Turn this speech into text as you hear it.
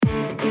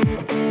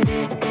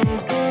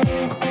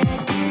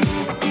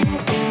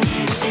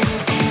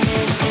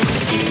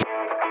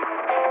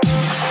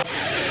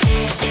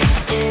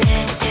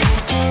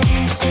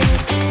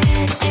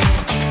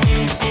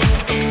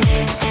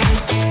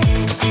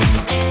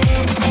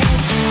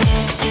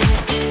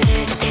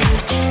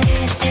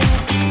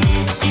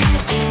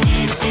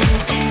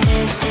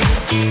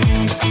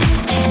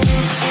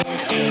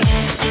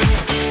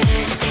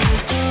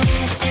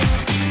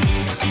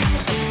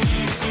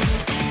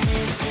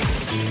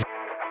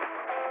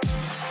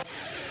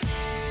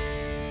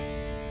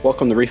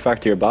Welcome to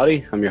Refactor Your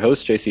Body. I'm your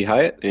host, JC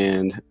Hyatt,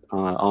 and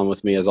on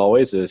with me, as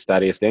always, is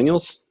Thaddeus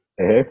Daniels.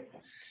 Hey.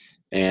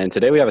 And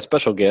today we have a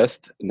special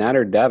guest,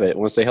 Nader Davitt.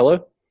 Want to say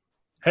hello?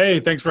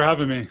 Hey, thanks for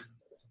having me.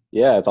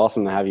 Yeah, it's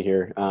awesome to have you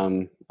here.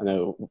 I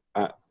know,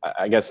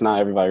 I guess not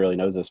everybody really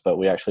knows this, but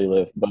we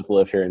actually both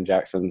live here in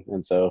Jackson,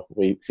 and so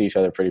we see each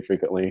other pretty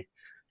frequently.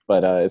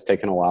 But it's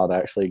taken a while to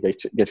actually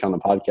get you on the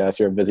podcast.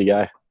 You're a busy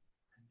guy.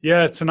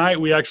 Yeah, tonight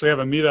we actually have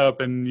a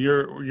meetup, and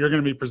you're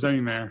going to be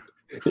presenting there.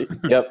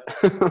 Yep.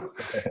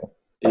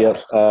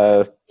 Yep.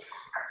 I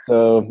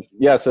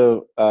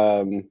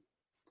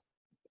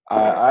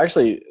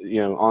actually,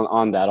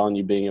 on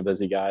you being a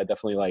busy guy,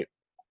 definitely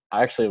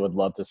I actually would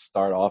love to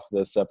start off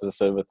this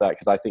episode with that,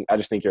 because I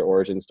just think your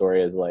origin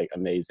story is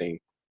amazing.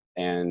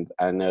 And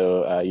I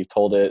know you've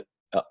told it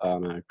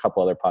on a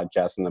couple other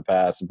podcasts in the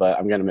past, but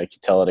I'm going to make you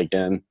tell it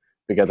again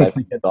because I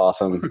think it's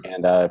awesome.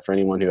 And for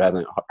anyone who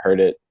hasn't heard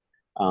it,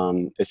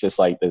 it's just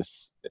like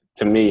this,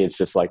 to me, it's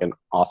just like an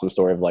awesome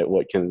story of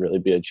what can really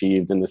be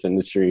achieved in this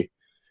industry.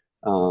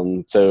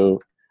 So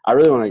I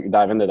really want to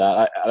dive into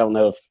that. I don't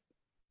know if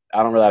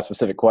I don't really have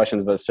specific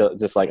questions, but it's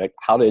just like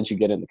how did you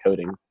get into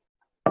coding?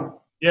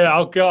 Yeah,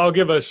 I'll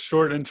give a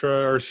short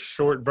intro or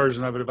short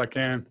version of it if I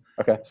can.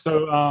 Okay.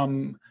 So,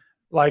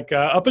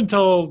 up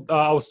until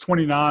I was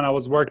 29, I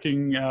was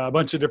working a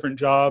bunch of different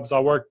jobs. I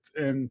worked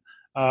in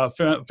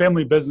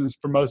family business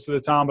for most of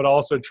the time, but I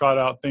also tried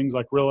out things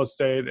like real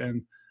estate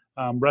and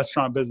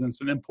restaurant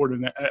business and import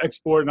and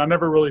export. And I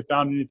never really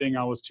found anything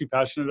I was too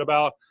passionate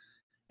about.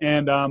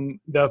 And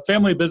the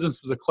family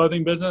business was a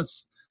clothing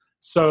business.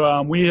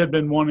 So we had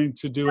been wanting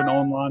to do an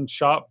online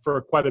shop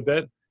for quite a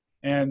bit.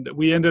 And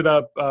we ended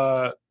up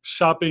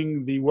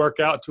shopping the work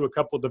out to a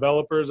couple of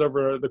developers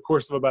over the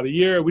course of about a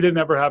year. We didn't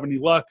ever have any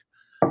luck.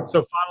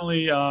 So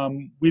finally, I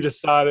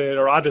decided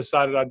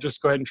I'd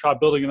just go ahead and try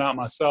building it out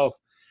myself.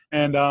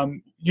 And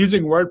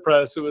using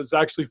WordPress, it was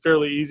actually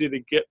fairly easy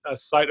to get a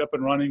site up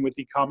and running with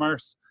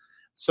e-commerce.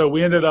 So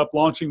we ended up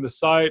launching the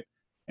site.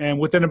 And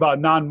within about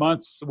 9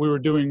 months, we were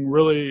doing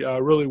really,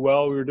 really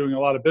well. We were doing a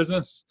lot of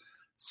business.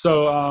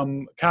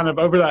 So kind of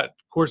over that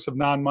course of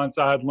 9 months,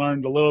 I had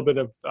learned a little bit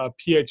of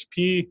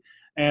PHP,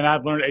 and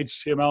I'd learned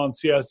HTML and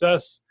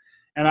CSS.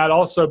 And I'd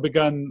also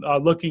begun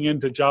looking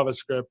into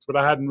JavaScript, but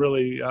I hadn't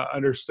really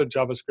understood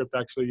JavaScript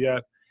actually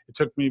yet. It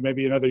took me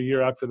maybe another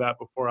year after that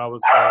before I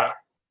was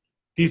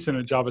decent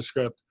at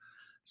JavaScript.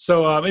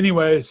 So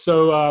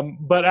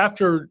but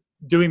after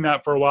doing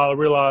that for a while, I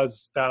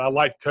realized that I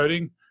liked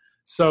coding.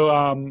 So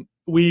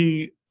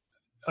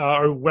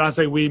or when I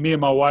say we, me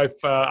and my wife,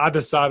 I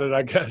decided,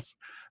 I guess,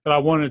 that I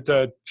wanted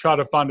to try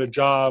to find a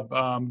job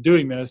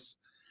doing this.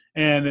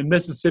 And in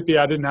Mississippi,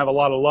 I didn't have a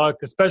lot of luck,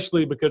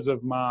 especially because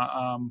of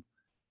my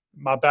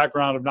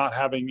background of not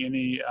having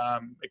any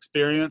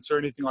experience or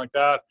anything like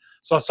that.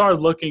 So I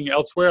started looking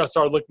elsewhere. I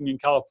started looking in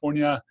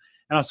California,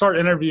 and I started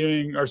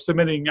interviewing or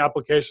submitting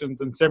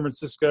applications in San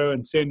Francisco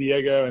and San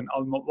Diego and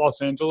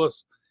Los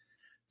Angeles.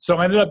 So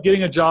I ended up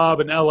getting a job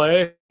in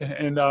LA,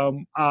 and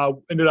I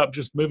ended up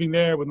just moving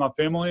there with my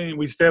family. And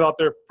we stayed out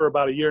there for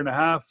about a year and a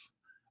half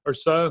or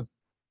so.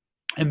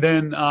 And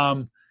then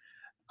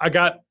I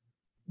got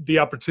the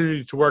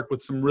opportunity to work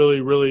with some really,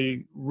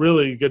 really,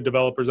 really good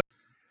developers.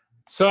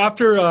 So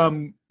after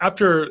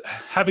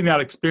having that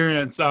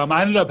experience,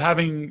 I ended up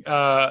having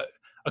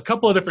a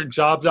couple of different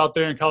jobs out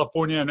there in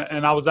California,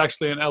 and I was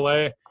actually in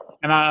LA,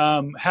 and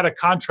I had a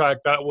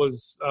contract that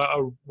was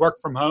a work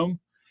from home.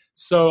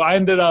 So I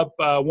ended up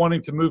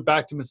wanting to move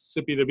back to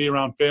Mississippi to be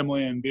around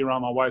family and be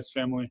around my wife's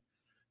family.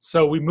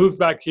 So we moved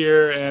back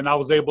here, and I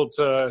was able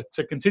to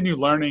continue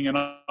learning and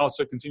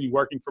also continue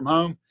working from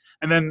home.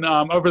 And then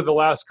over the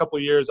last couple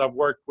of years, I've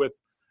worked with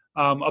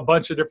a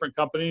bunch of different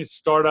companies,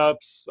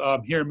 startups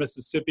here in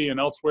Mississippi and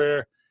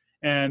elsewhere.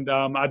 And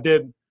I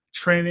did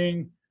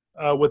training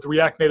with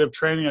React Native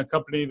Training, a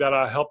company that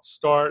I helped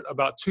start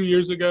about 2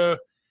 years ago.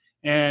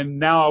 And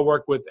now I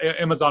work with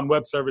Amazon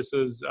Web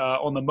Services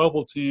on the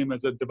mobile team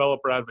as a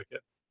developer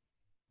advocate.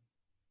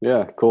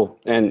 Yeah, cool.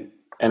 And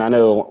I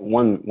know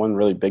one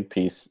really big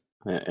piece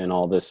in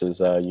all this is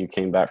you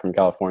came back from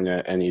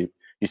California and you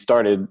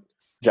started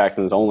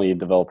Jackson's only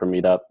developer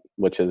meetup,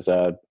 which is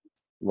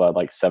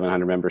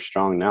 700 members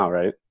strong now,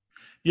 right?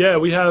 Yeah,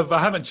 I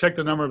haven't checked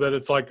the number, but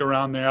it's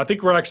around there. I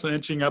think we're actually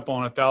inching up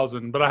on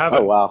 1,000, but I haven't.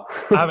 Oh, wow.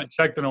 I haven't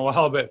checked in a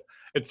while, but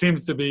it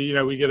seems to be,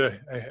 we get a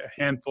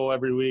handful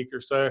every week or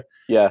so.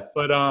 Yeah.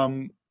 But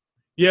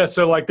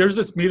so there's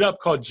this meetup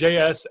called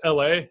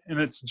JSLA, and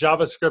it's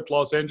JavaScript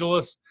Los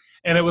Angeles.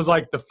 And it was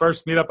the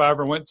first meetup I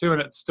ever went to,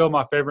 and it's still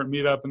my favorite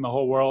meetup in the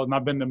whole world. And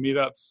I've been to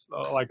meetups,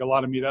 a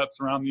lot of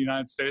meetups around the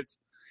United States.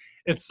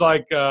 It's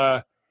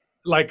I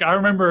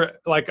remember,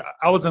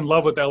 I was in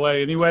love with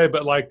LA anyway,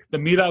 but the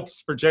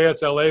meetups for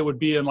JSLA would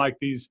be in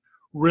these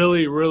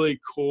really, really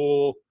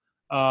cool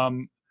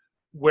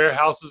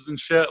warehouses and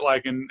shit,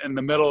 in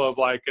the middle of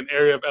an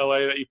area of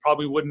LA that you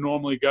probably wouldn't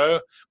normally go.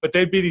 But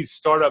they'd be these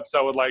startups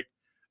that would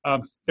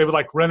they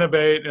would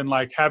renovate and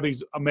have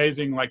these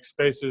amazing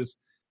spaces.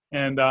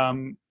 And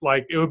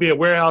it would be a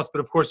warehouse, but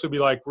of course it would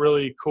be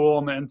really cool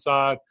on the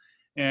inside.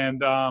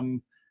 and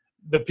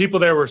the people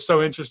there were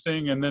so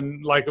interesting. And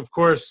then, like, of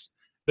course,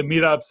 the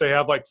meetups, they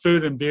have like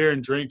food and beer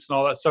and drinks and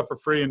all that stuff for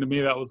free. And to me,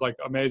 that was like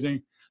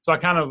amazing. So I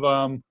kind of,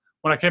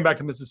 when I came back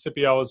to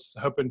Mississippi, I was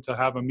hoping to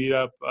have a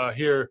meetup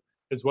here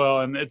as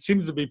well. And it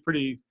seems to be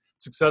pretty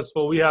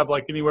successful. We have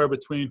like anywhere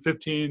between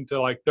 15 to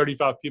like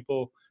 35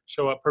 people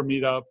show up per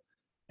meetup.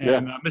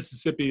 And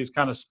Mississippi is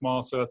kind of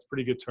small, so that's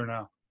pretty good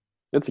turnout.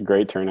 It's a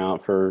great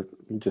turnout for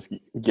just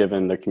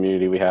given the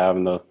community we have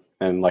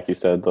and like you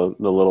said, the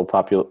little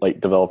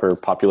developer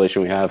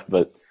population we have.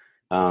 But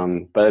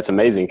it's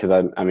amazing because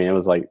I mean, it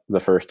was like the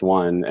first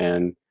one,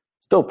 and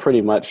still pretty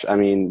much. I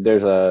mean,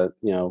 there's there's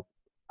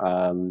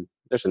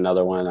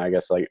another one, I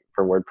guess, like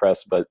for WordPress,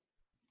 but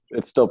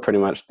it's still pretty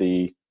much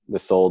the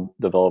sole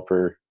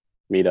developer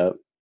meetup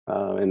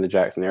in the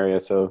Jackson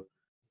area. So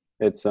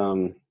it's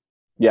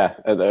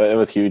it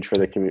was huge for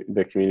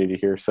the community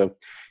here. So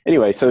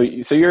anyway, so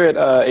you're at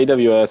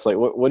AWS. Like,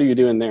 what are you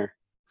doing there?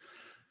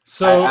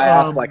 So I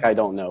asked like I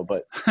don't know,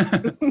 but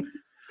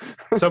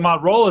so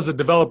my role is a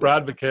developer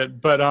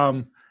advocate, but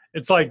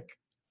it's like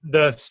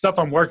the stuff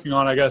I'm working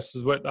on, I guess,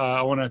 is what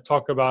I want to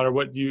talk about, or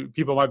what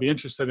people might be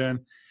interested in.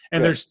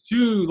 And there's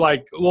two,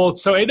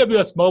 so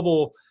AWS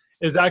Mobile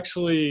is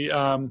actually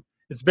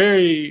it's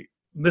very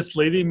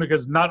misleading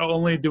because not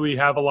only do we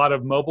have a lot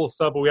of mobile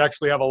stuff, but we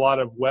actually have a lot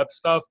of web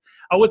stuff.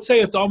 I would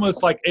say it's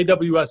almost like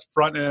AWS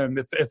front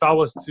end. If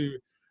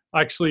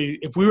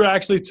we were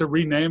actually to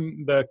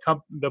rename the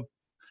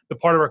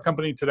part of our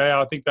company today,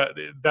 I think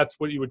that's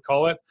what you would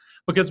call it,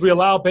 because we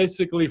allow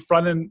basically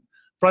front end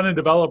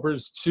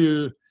developers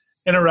to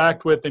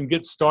interact with and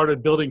get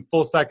started building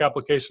full stack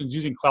applications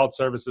using cloud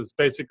services.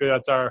 Basically,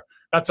 that's our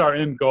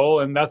end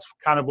goal, and that's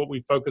kind of what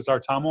we focus our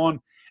time on.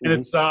 And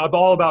it's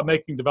all about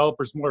making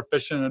developers more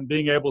efficient and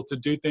being able to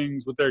do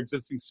things with their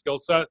existing skill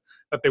set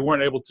that they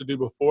weren't able to do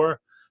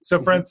before. So,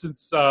 for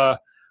instance,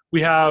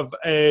 we have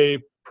a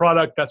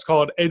product that's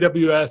called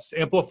AWS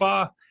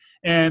Amplify,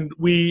 and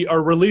we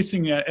are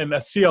releasing it in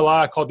a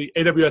CLI called the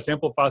AWS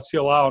Amplify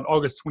CLI on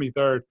August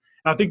 23rd.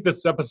 And I think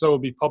this episode will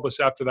be published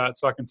after that,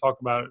 so I can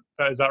talk about it.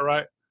 Is that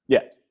right?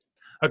 Yeah.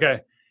 Okay.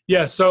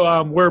 Yeah.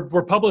 So we're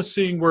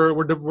releasing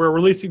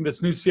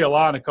this new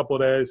CLI in a couple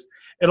of days.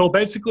 It'll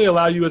basically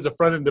allow you as a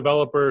front end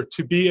developer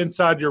to be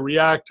inside your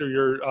React or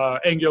your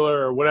Angular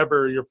or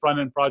whatever your front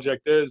end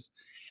project is,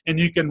 and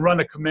you can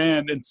run a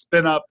command and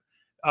spin up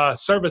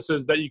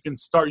services that you can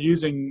start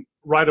using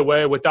right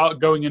away without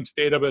going into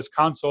the AWS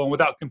console and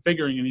without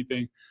configuring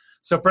anything.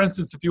 So, for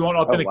instance, if you want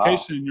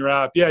authentication in your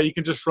app, you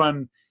can just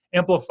run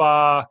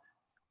Amplify,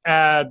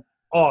 add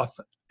auth,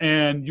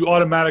 and you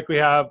automatically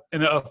have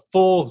a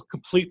full,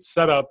 complete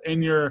setup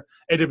in your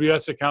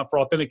AWS account for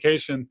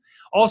authentication.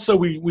 Also,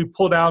 we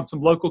pull down some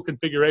local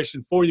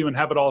configuration for you and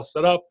have it all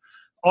set up.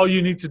 All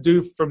you need to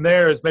do from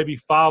there is maybe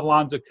 5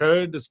 lines of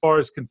code as far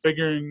as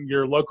configuring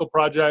your local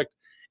project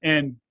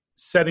and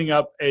setting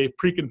up a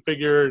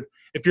pre-configured.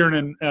 If you're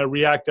in a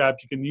React app,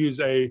 you can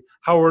use a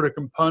How-Order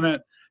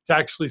component to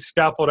actually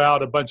scaffold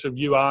out a bunch of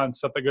UI and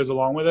stuff that goes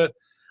along with it.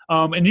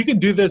 And you can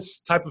do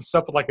this type of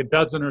stuff with like a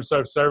dozen or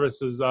so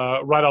services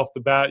right off the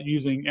bat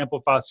using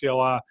Amplify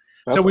CLI.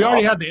 So we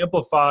already had the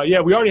Amplify. Yeah,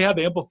 we already had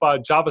the Amplify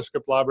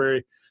JavaScript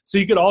library. So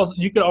you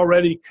could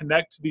already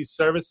connect to these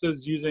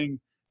services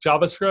using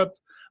JavaScript.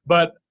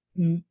 But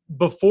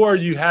before,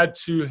 you had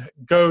to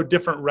go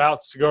different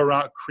routes to go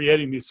around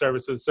creating these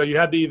services. So you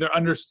had to either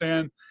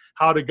understand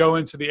how to go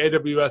into the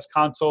AWS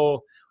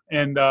console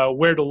and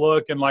where to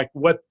look and like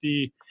what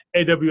the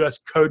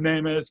AWS code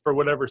name is for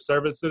whatever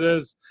service it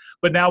is.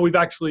 But now we've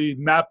actually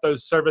mapped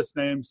those service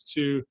names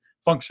to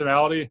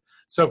functionality.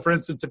 So for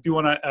instance, if you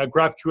want a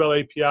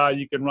GraphQL API,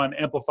 you can run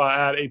Amplify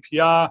Add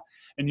API,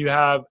 and you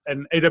have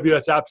an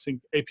AWS AppSync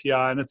API,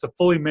 and it's a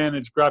fully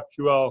managed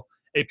GraphQL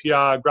API,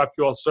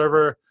 GraphQL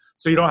server.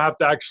 So you don't have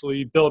to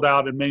actually build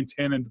out and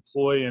maintain and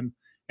deploy and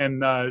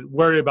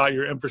worry about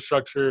your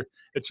infrastructure.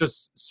 It's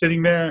just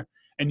sitting there,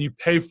 and you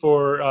pay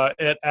for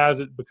it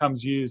as it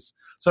becomes used.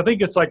 So I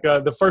think it's like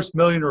the first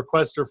million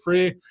requests are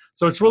free.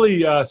 So it's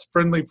really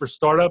friendly for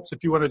startups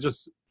if you want to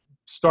just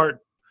start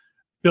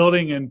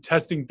building and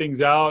testing things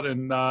out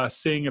and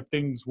seeing if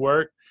things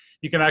work.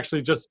 You can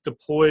actually just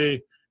deploy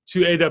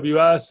to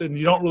AWS, and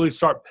you don't really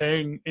start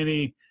paying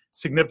any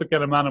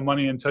significant amount of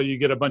money until you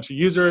get a bunch of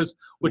users,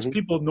 which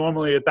people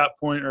normally at that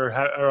point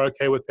are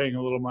okay with paying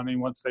a little money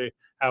once they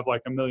have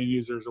like 1 million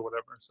users or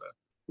whatever. So.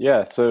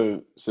 Yeah,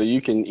 so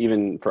you can,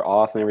 even for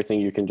auth and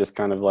everything, you can just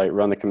kind of like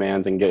run the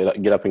commands and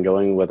get up and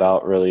going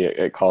without really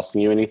it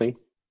costing you anything?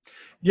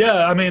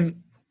 Yeah, I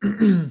mean,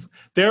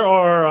 there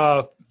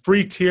are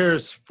free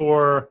tiers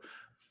for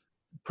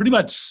pretty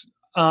much,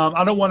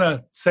 I don't want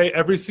to say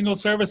every single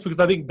service, because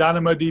I think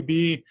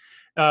DynamoDB,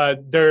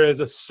 there is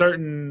a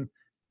certain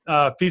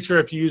feature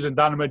if you use in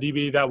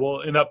DynamoDB that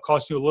will end up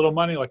costing you a little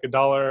money, like $1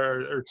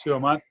 or $2 a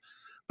month.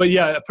 But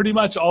yeah, pretty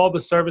much all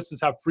the services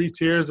have free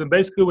tiers, and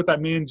basically what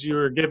that means,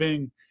 you're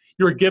given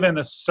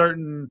a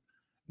certain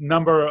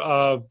number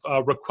of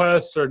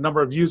requests or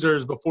number of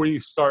users before you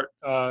start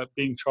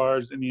being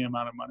charged any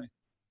amount of money.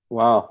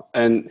 Wow.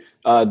 And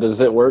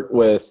does it work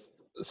with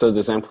so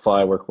does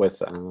Amplify work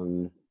with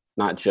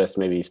not just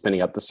maybe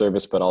spinning up the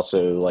service, but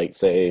also like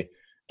say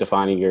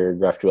defining your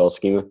GraphQL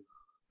schema?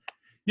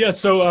 Yeah,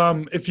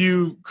 so if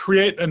you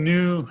create a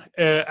new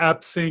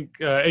AppSync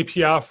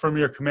API from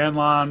your command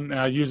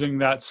line using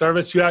that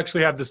service, you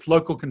actually have this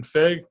local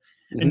config,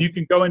 and you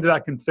can go into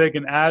that config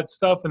and add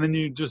stuff, and then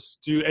you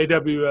just do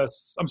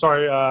AWS. I'm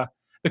sorry,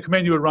 the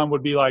command you would run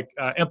would be like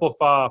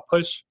amplify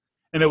push,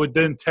 and it would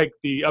then take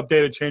the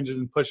updated changes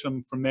and push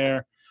them from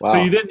there. Wow.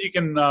 So you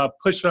can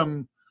push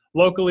them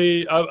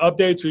locally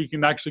updates, or you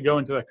can actually go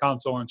into the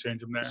console and change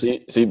them there.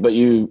 But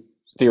you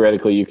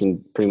theoretically you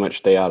can pretty much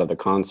stay out of the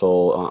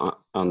console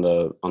on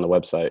the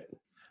website.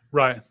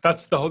 Right.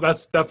 That's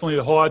definitely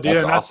the whole idea.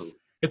 That's and awesome.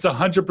 It's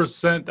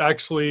 100%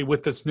 actually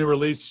with this new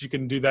release. You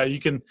can do that. You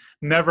can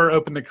never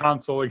open the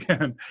console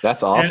again.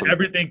 That's awesome. And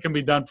everything can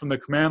be done from the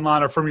command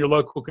line or from your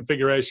local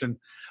configuration.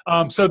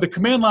 So the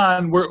command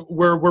line,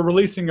 we're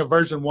releasing a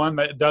version 1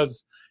 that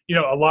does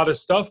a lot of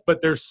stuff,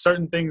 but there's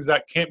certain things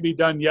that can't be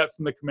done yet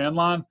from the command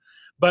line.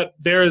 But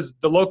there's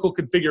the local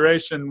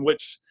configuration,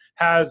 which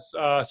has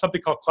something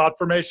called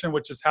CloudFormation,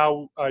 which is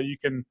how you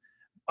can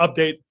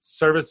update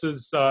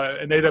services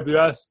in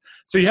AWS.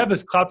 So you have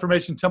this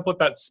CloudFormation template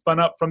that's spun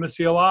up from the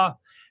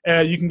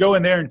CLI. You can go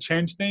in there and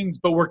change things,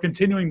 but we're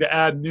continuing to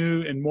add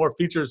new and more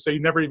features, so you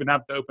never even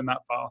have to open that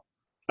file.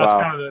 That's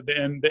kind of the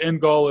end. The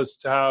end goal is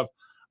to have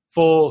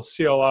full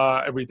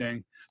CLI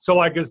everything. So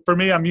like for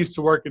me, I'm used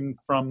to working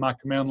from my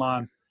command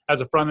line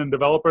as a front-end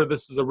developer.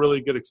 This is a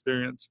really good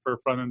experience for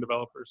front-end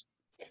developers.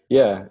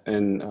 Yeah,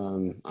 and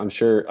I'm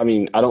sure,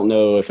 I don't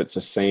know if it's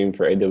the same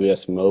for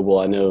AWS Mobile.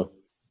 I know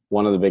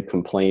one of the big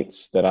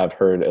complaints that I've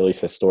heard, at least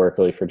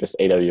historically, for just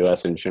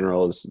AWS in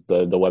general is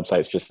the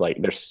website's just like,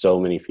 there's so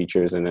many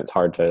features and it's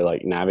hard to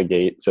like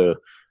navigate. So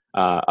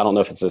I don't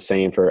know if it's the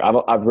same for,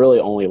 I've really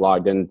only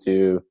logged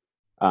into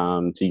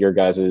to your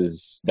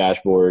guys's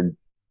dashboard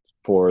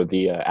for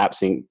the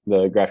AppSync,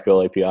 the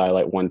GraphQL API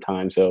like one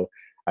time. So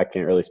I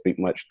can't really speak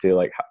much to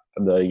like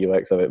the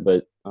UX of it,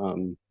 but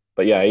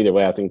yeah, either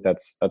way, I think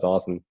that's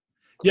awesome.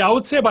 Yeah, I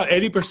would say about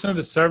 80% of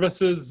the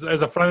services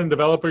as a front-end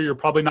developer, you're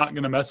probably not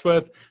going to mess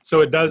with.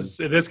 So it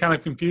is kind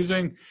of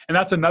confusing. And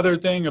that's another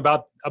thing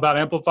about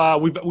Amplify.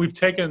 We've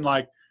taken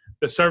like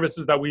the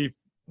services that we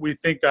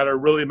think that are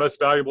really most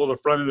valuable to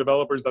front-end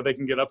developers that they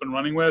can get up and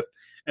running with,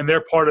 and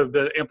they're part of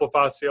the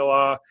Amplify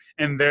CLI,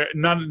 and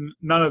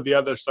none of the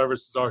other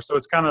services are. So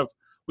it's kind of,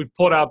 we've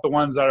pulled out the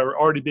ones that are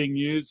already being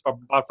used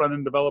by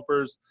front-end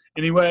developers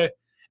anyway,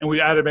 and we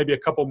added maybe a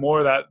couple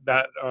more that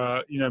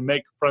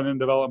make front-end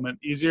development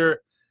easier.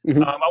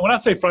 When I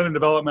say front-end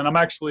development, I'm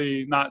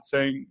actually not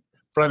saying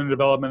front-end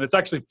development. It's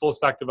actually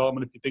full-stack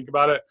development if you think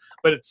about it.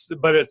 But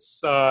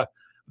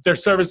they're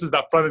services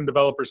that front-end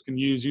developers can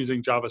use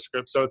using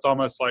JavaScript. So it's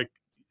almost like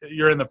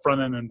you're in the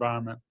front-end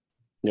environment.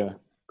 Yeah,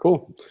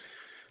 cool.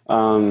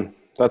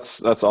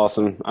 That's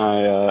awesome.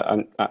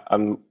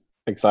 I'm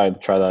excited to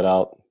try that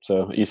out.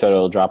 So you said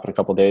it'll drop in a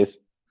couple of days?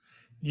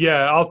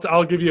 Yeah,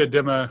 I'll give you a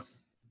demo.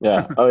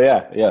 Yeah. Oh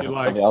yeah.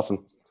 That'd be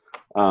awesome.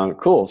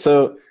 Cool.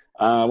 So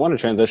I want to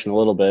transition a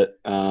little bit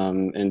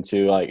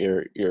into like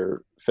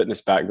your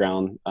fitness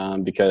background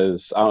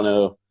because I don't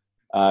know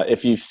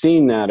if you've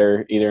seen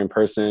Natter either in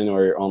person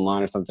or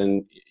online or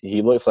something.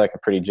 He looks like a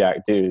pretty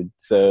jacked dude.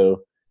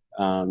 So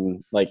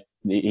like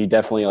he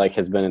definitely like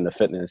has been in the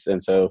fitness,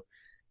 and so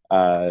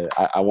I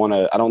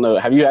don't know.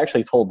 Have you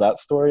actually told that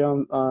story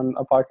on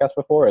a podcast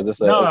before? Or is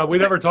this no? We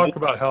never talk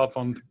about health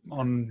on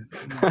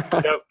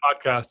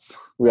podcasts.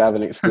 We have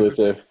an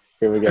exclusive.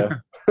 Here we go.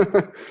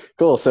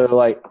 Cool. So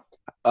like,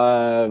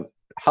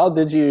 how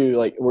did you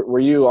like? Were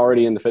you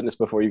already into fitness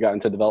before you got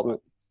into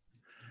development?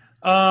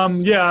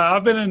 Yeah,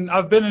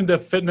 I've been into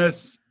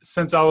fitness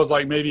since I was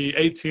like maybe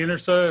 18 or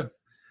so,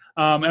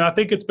 and I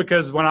think it's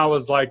because when I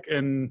was like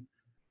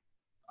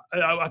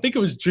I think it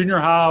was junior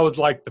high, I was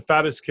like the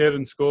fattest kid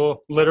in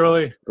school,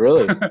 literally.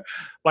 Really?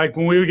 Like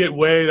when we would get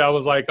weighed, I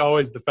was like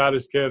always the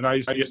fattest kid, and I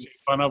used to get made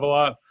fun of a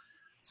lot.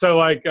 So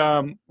like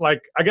I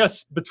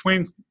guess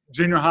between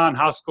junior high and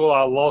high school,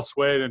 I lost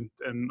weight and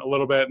a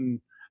little bit,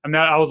 and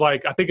now I was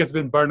like, I think it's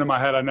been burned in my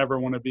head. I never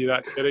want to be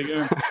that kid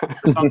again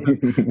or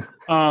something.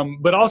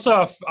 But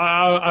also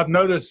I've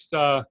noticed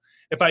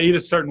if I eat a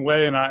certain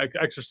way and I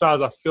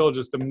exercise, I feel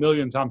just a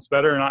million times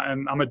better,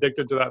 and I'm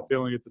addicted to that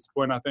feeling at this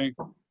point, I think.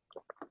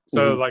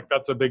 So like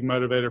that's a big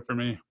motivator for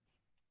me.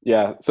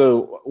 Yeah.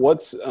 So what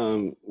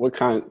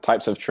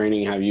types of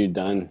training have you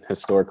done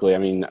historically? I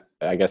mean,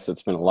 I guess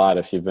it's been a lot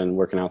if you've been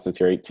working out since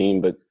you're 18,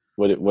 but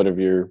what have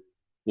your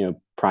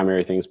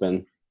primary things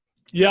been?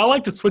 Yeah, I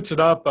like to switch it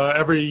up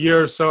every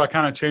year or so. I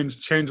kind of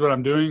change what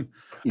I'm doing.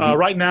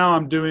 Right now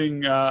I'm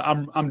doing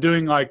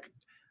like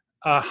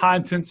high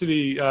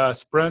intensity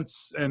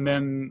sprints, and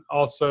then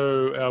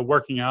also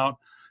working out.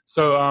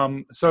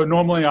 So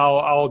normally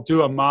I'll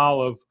do a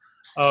mile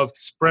of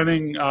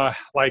sprinting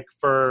like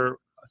for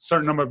a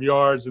certain number of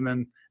yards, and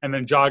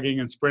then jogging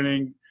and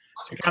sprinting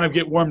to kind of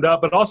get warmed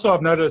up. But also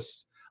I've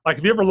noticed, like,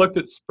 have you ever looked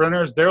at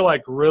sprinters? They're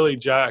like really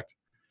jacked,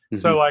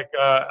 So like,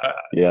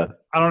 Yeah.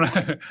 I don't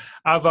know.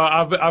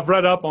 I've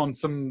read up on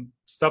some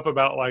stuff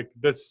about like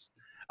this.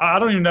 I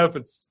don't even know if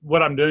it's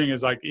what I'm doing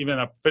is like even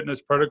a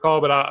fitness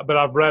protocol, but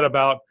I've read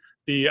about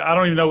I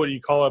don't even know what you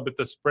call it, but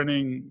the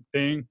sprinting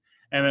thing,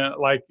 and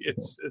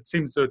it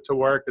seems to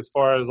work as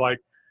far as like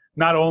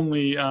not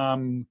only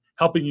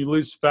helping you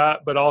lose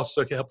fat, but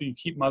also helping you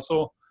keep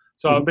muscle.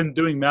 So I've been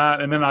doing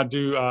that, and then I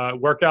do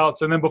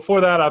workouts, and then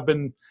before that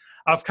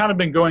I've kind of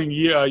been going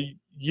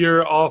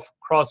year off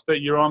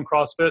CrossFit, year on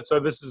CrossFit. So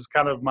this is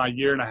kind of my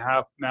year and a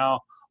half now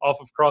off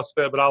of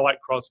CrossFit, but I like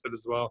CrossFit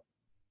as well.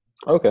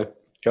 Okay,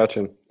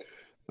 gotcha.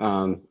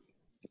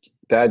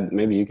 Dad,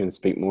 maybe you can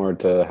speak more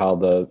to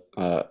how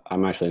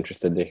I'm actually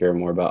interested to hear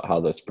more about how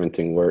the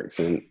sprinting works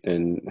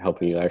and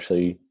helping you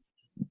actually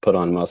put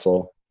on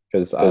muscle.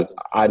 Because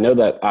I know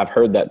that I've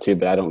heard that too,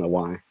 but I don't know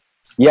why.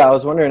 Yeah, I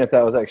was wondering if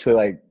that was actually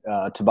like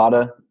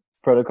Tabata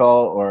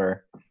protocol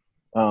or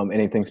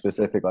anything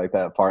specific like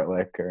that,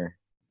 fartlek or.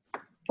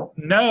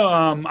 No,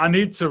 I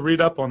need to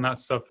read up on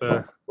that stuff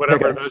though.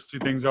 Whatever those two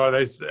things are,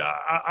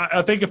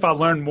 I think if I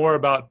learn more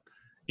about,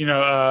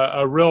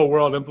 a real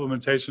world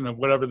implementation of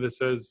whatever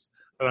this is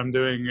that I'm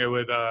doing, it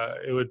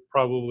would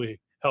probably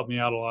help me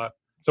out a lot.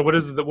 So what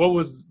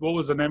was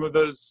the name of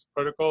those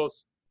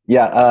protocols?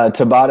 Yeah,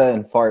 Tabata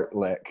and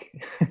fartlek.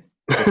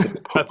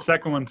 That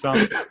second one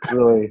sounds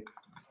really,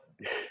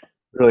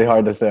 really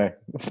hard to say.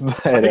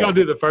 But, I think I'll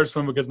do the first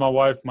one because my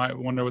wife might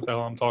wonder what the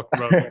hell I'm talking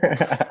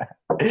about.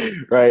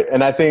 Right,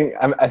 and I think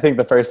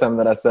the first time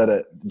that I said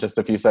it just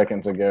a few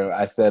seconds ago,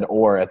 I said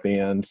 "or" at the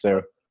end,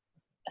 so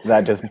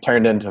that just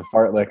turned into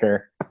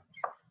fartlicker,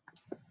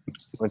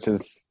 which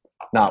is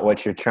not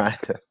what you're trying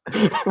to,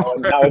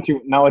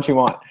 not what you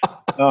want.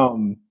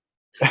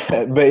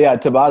 But yeah,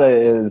 Tabata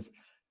is.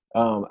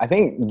 I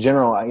think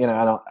general.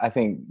 I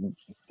think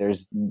there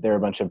are a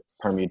bunch of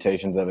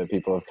permutations of it.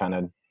 People have kind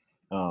of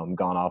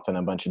gone off in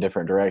a bunch of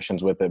different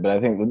directions with it, but I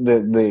think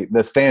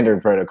the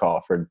standard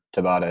protocol for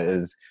Tabata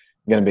is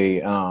going to be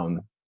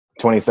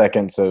 20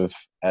 seconds of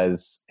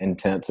as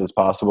intense as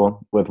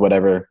possible with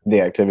whatever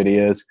the activity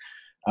is,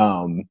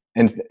 and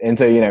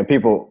so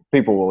people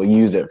will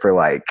use it for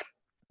like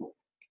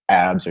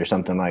abs or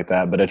something like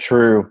that, but a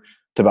true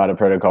Tabata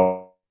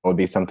protocol would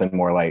be something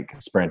more like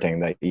sprinting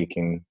that you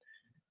can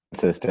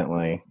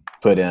consistently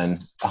put in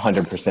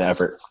 100%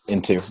 effort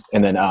into,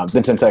 and then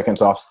 10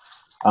 seconds off,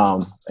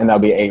 and that'll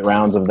be 8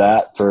 rounds of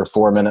that for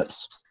 4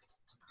 minutes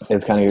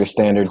is kind of your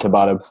standard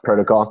Tabata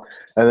protocol.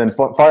 And then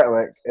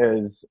fartlek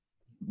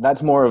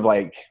that's more of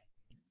like,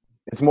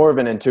 it's more of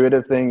an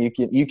intuitive thing.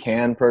 You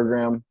can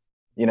program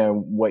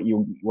what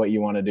you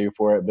want to do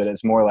for it, but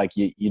it's more like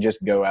you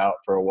just go out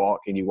for a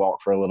walk and you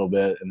walk for a little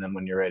bit, and then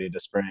when you're ready to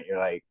sprint, you're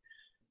like,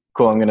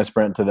 cool, I'm going to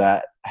sprint to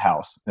that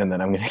house, and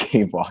then I'm going to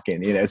keep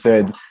walking,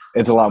 so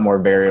it's a lot more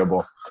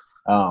variable.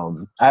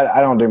 I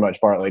don't do much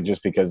fartlek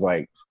just because,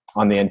 like,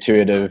 on the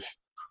intuitive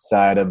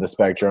side of the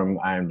spectrum,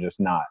 I'm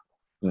just not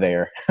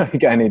there.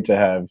 Like, I need to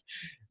have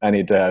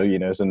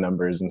some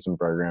numbers and some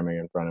programming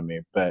in front of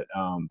me, but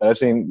I've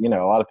seen,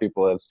 a lot of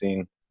people have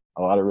seen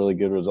a lot of really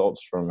good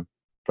results from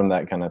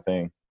that kind of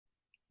thing.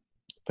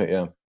 But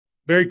yeah.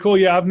 Very cool.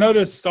 Yeah, I've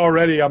noticed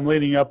already I'm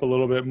leaning up a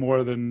little bit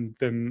more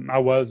than I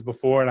was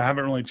before, and I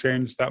haven't really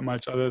changed that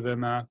much other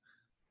than that.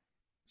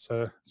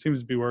 So it seems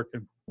to be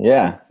working.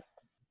 Yeah.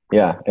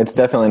 Yeah, it's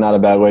definitely not a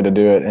bad way to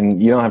do it,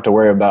 and you don't have to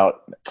worry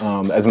about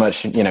as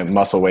much,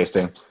 muscle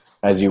wasting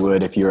as you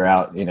would if you were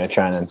out,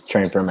 trying to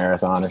train for a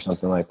marathon or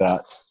something like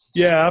that.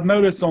 Yeah, I've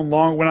noticed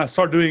when I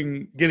start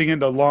getting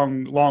into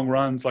long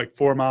runs like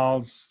 4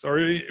 miles or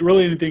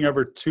really anything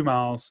over 2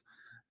 miles,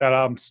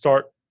 that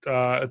start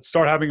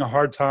having a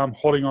hard time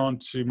holding on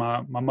to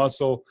my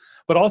muscle.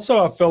 But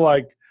also I feel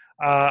like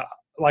I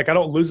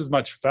don't lose as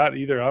much fat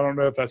either. I don't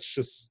know if that's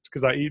just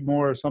because I eat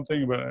more or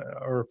something,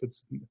 or if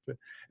it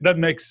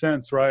doesn't make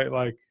sense, right?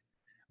 Like,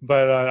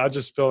 but I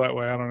just feel that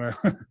way. I don't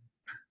know.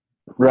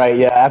 Right.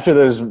 Yeah. After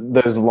those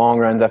long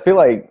runs, I feel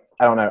like,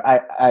 I don't know.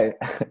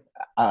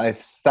 I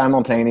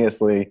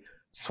simultaneously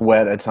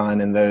sweat a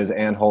ton in those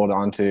and hold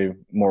on to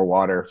more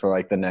water for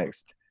like the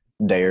next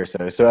day or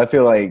so. So I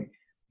feel like,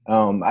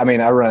 I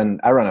run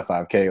a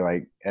 5K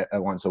like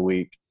at once a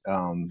week.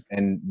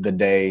 And the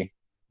day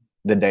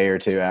or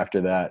two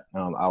after that, I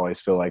always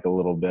feel like a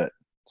little bit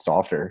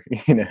softer,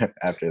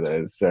 after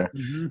those. So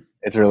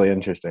It's really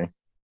interesting,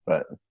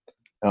 but,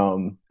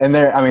 and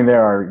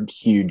there are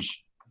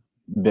huge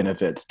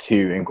benefits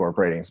to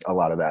incorporating a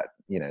lot of that,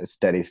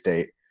 steady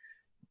state,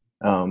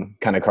 kind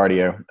of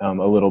cardio, a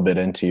little bit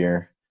into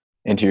your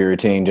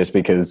routine, just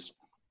because,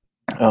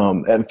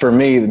 for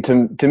me,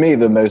 to me,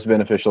 the most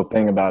beneficial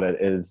thing about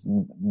it is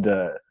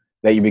that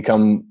you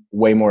become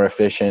way more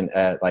efficient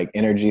at like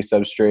energy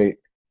substrate,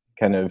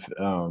 kind of,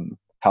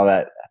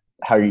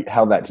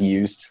 how that's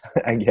used,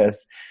 I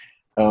guess.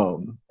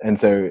 And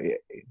so,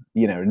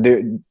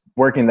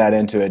 working that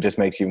into it just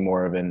makes you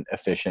more of an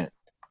efficient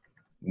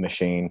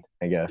machine,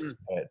 I guess.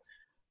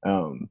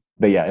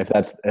 But yeah, if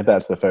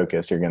that's the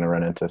focus, you're going to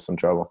run into some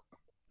trouble.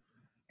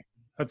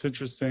 That's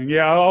interesting.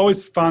 Yeah, I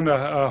always find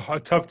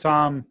a tough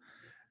time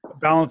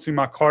balancing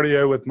my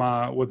cardio with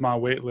my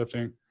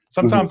weightlifting.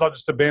 Sometimes I'll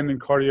just abandon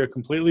cardio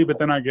completely, but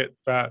then I get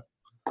fat.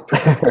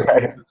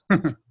 Right.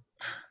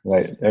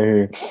 Right.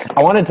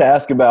 I wanted to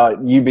ask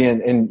about you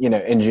being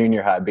in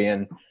junior high,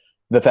 being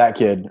the fat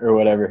kid or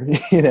whatever.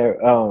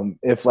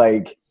 If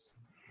like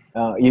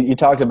you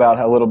talked about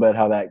a little bit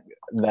how that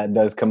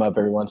does come up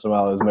every once in a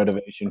while as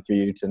motivation for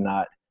you to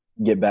not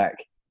get back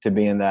to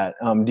being that.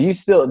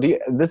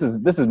 This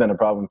has been a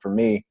problem for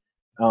me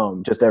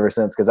just ever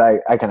since, because I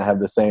kind of have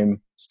the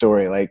same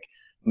story. Like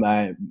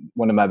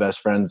one of my best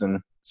friends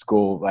in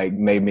school like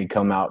made me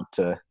come out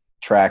to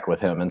track with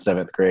him in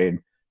 7th grade,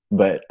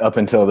 but up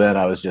until then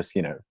I was just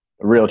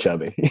real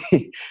chubby.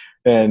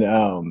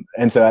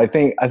 and so I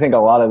think a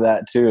lot of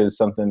that too is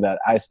something that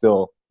I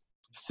still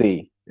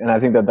see, and I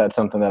think that that's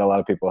something that a lot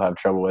of people have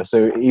trouble with.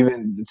 So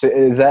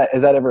is that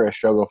ever a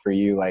struggle for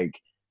you? Like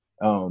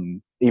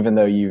even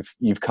though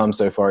you've come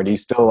so far, do you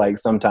still like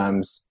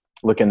sometimes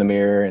look in the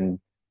mirror and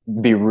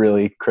be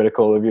really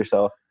critical of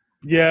yourself?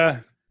 Yeah.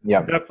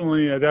 I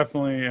definitely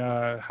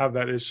have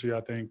that issue.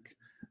 I think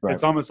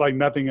It's almost like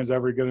nothing is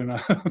ever good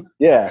enough.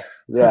 Yeah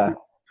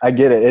I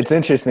get it. It's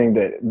interesting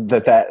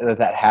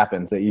that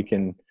happens, that you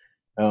can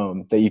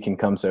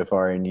come so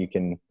far and you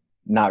can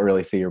not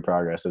really see your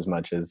progress as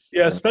much as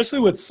especially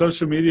with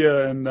social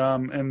media and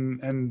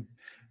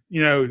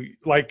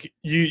like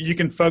you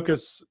can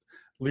focus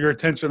your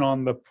attention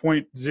on the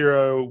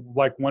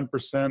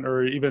 0.01%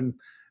 or even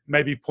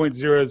maybe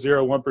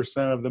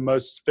 0.001% of the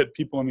most fit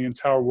people in the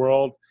entire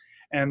world.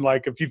 And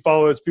like, if you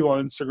follow those people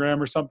on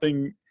Instagram or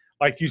something,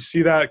 like you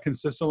see that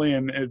consistently,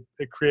 and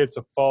it creates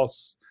a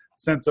false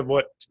sense of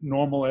what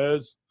normal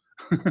is.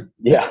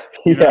 Yeah,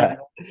 absolutely.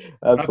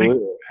 I think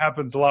it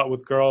happens a lot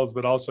with girls,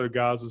 but also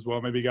guys as well.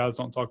 Maybe guys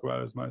don't talk about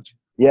it as much.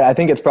 Yeah, I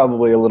think it's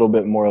probably a little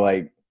bit more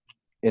like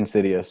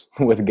insidious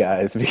with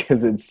guys,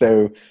 because it's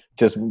so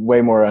just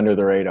way more under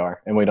the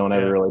radar, and we don't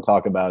ever really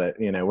talk about it.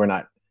 We're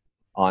not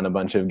on a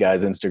bunch of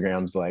guys'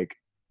 Instagrams like,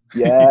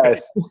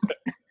 yes,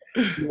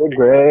 you're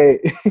great.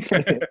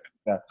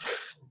 Yeah.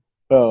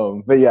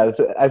 But yeah,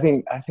 I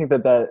think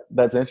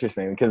that's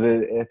interesting, because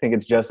I think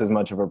it's just as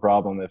much of a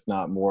problem, if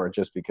not more,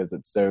 just because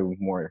it's so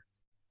more,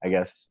 I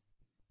guess,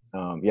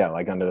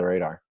 like under the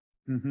radar,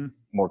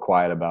 more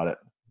quiet about it.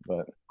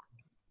 But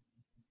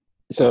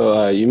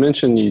so you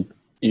mentioned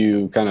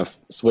you kind of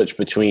switch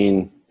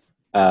between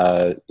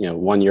 1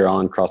 year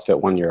on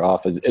CrossFit, 1 year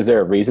off. Is there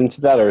a reason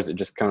to that, or is it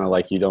just kind of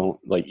like you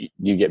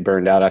get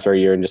burned out after a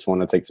year and just want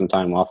to take some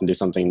time off and do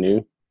something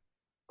new?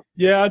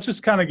 Yeah, I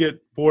just kind of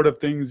get bored of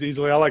things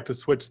easily. I like to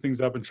switch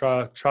things up and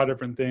try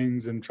different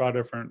things and try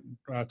different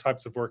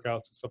types of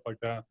workouts and stuff like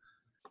that.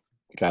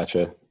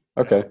 Gotcha.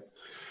 Okay.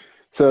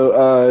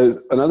 So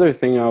another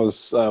thing I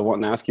was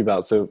wanting to ask you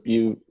about. So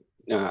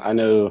I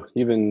know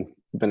you've been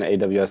at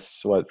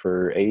AWS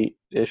for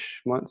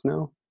 8-ish months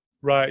now.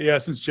 Right. Yeah,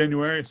 since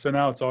January. So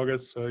now it's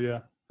August. So yeah.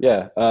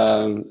 Yeah.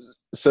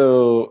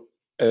 So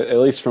at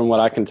least from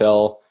what I can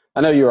tell, I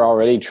know you were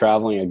already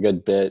traveling a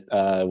good bit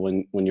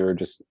when you were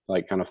just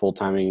like kind of full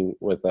timing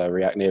with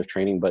React Native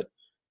training, but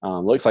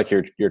looks like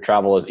your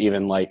travel is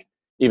even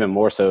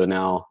more so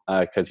now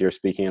because you're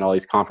speaking at all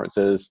these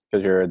conferences,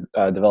 because you're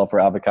a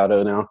developer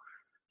Avocado now.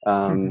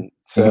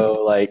 So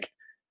like,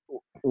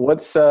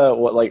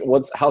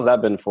 how's that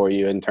been for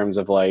you in terms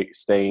of like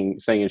staying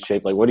in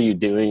shape? Like, what are you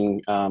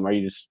doing? Are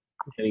you just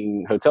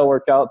hitting hotel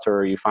workouts,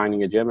 or are you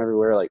finding a gym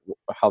everywhere? Like,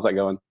 how's that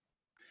going?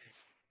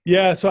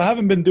 Yeah, so I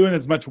haven't been doing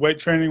as much weight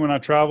training when I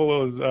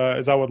travel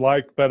as I would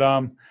like, but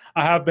I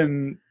have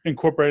been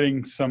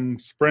incorporating some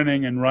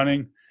sprinting and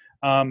running.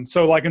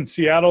 So like in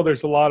Seattle,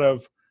 there's a lot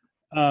of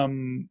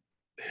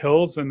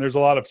hills and there's a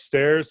lot of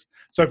stairs.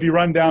 So if you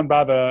run down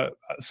by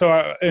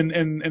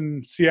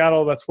in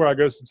Seattle, that's where I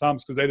go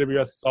sometimes because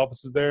AWS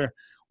office is there.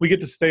 We get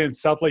to stay in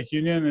South Lake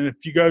Union, and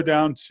if you go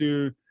down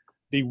to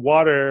the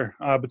water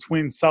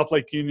between South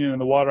Lake Union and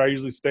the water, I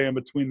usually stay in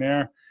between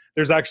there.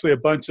 There's actually a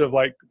bunch of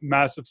like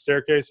massive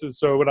staircases.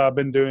 So what I've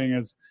been doing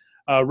is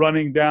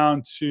running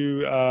down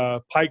to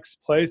Pike's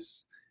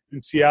Place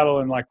in Seattle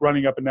and like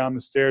running up and down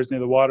the stairs near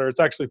the water. It's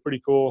actually pretty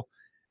cool.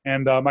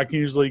 And I can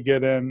usually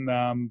get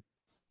in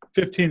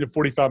 15 to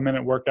 45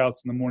 minute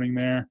workouts in the morning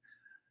there.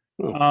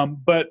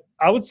 But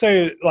I would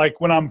say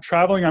like when I'm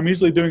traveling, I'm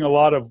usually doing a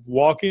lot of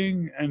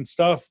walking and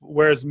stuff.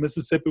 Whereas in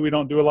Mississippi, we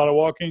don't do a lot of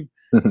walking.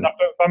 If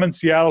I'm in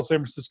Seattle, San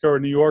Francisco, or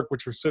New York,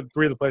 which are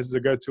 3 of the places I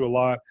go to a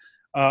lot,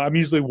 I'm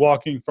usually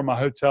walking from my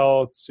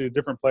hotel to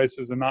different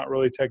places and not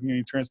really taking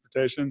any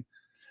transportation.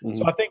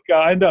 So I think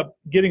I end up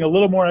getting a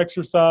little more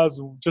exercise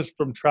just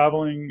from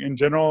traveling in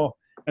general.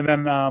 And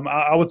then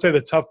I would say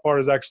the tough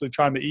part is actually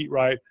trying to eat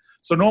right.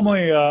 So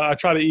normally I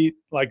try to eat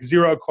like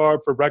 0 carb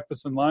for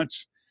breakfast and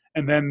lunch,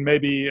 and then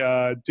maybe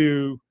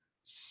do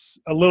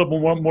a little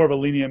more of a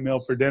lenient meal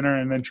for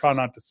dinner, and then try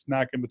not to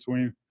snack in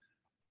between.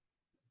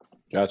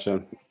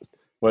 Gotcha.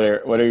 What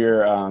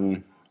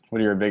are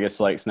your biggest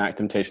like snack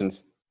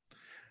temptations?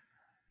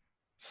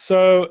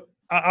 So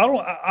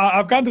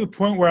I've gotten to the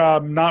point where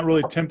I'm not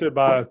really tempted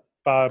by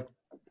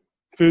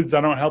foods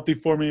that aren't healthy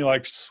for me,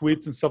 like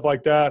sweets and stuff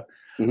like that.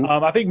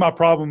 Mhm. I think my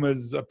problem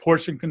is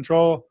portion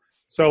control.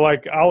 So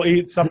like I'll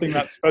eat something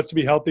that's supposed to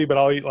be healthy, but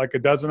I'll eat like a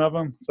dozen of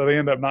them, so they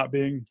end up not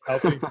being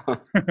healthy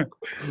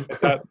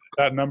at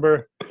that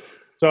number.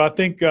 So I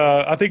think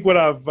what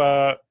I've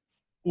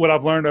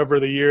learned over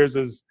the years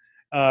is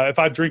if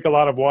I drink a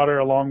lot of water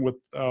along with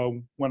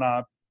when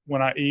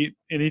I eat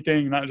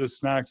anything, not just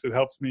snacks, it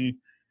helps me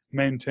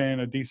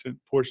maintain a decent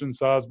portion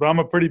size. But I'm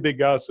a pretty big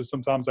guy, so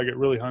sometimes I get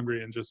really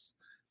hungry and just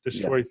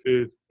destroy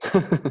food.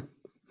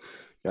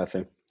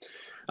 Gotcha.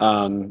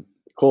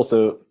 Cool.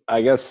 So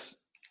I guess,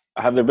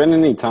 have there been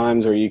any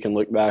times where you can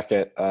look back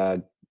at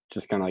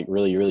just kind of like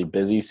really, really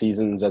busy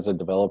seasons as a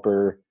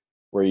developer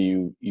where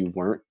you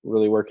weren't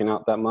really working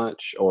out that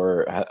much,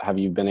 or have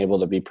you been able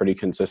to be pretty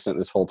consistent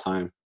this whole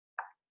time?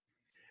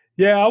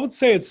 Yeah, I would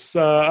say it's.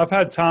 I've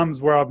had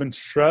times where I've been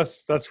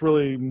stressed. That's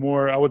really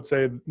more. I would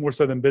say more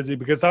so than busy,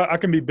 because I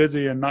can be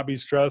busy and not be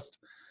stressed.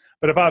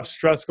 But if I have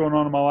stress going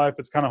on in my life,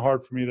 it's kind of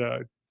hard for me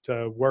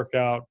to work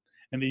out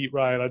and eat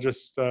right. I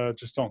just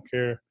don't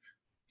care.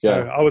 So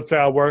Yeah. I would say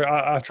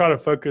I try to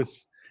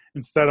focus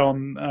instead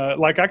on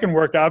like I can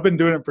work out. I've been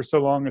doing it for so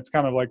long. It's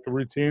kind of like a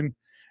routine.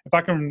 If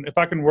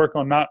I can work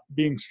on not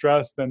being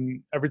stressed,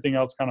 then everything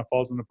else kind of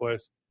falls into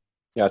place.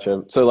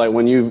 Gotcha. So like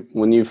when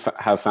you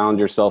have found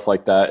yourself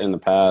like that in the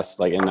past,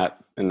 like in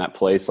that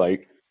place,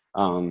 like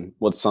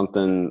what's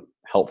something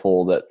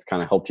helpful that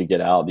kind of helped you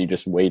get out? Do you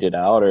just wait it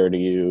out, or do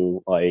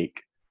you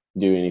like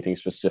do anything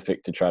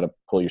specific to try to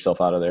pull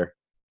yourself out of there?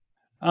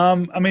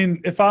 I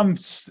mean, if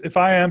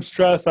I am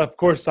stressed, of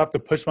course I have to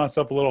push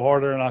myself a little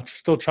harder, and I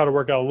still try to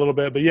work out a little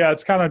bit. But yeah,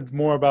 it's kind of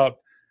more about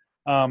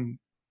um,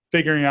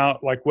 figuring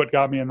out like what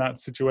got me in that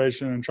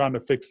situation and trying to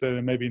fix it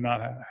and maybe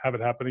not have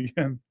it happen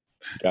again.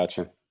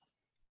 Gotcha.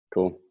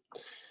 Cool.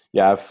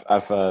 Yeah,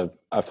 I've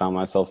found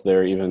myself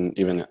there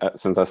even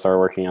since I started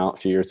working out a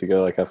few years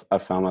ago. Like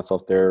I've found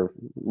myself there a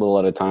little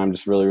at a time,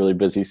 just really, really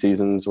busy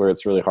seasons where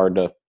it's really hard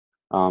to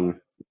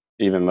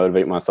even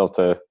motivate myself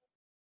to,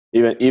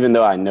 even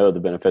though I know the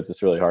benefits,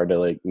 it's really hard to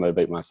like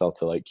motivate myself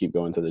to like keep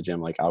going to the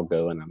gym. Like I'll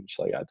go and I'm just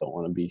like, I don't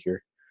want to be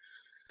here.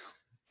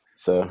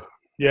 So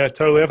Yeah,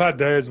 totally. I've had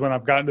days when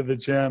I've gotten to the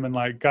gym and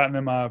like gotten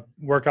in my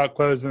workout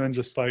clothes and then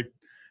just like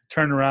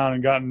turned around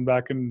and gotten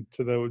back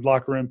into the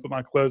locker room, put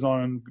my clothes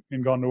on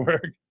and gone to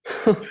work.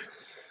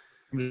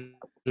 I'm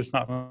just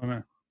not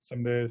fun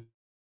some days.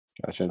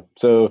 gotcha.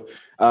 So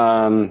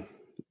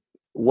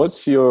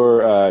what's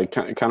your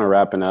kind of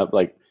wrapping up?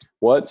 Like,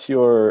 what's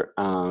your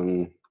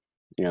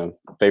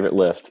favorite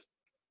lift?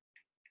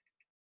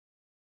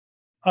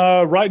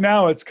 Right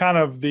now, it's kind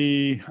of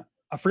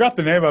I forgot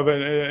the name of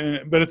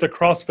it, but it's a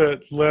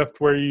CrossFit lift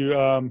where you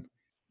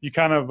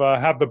kind of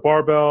have the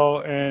barbell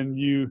and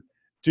you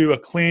do a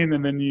clean,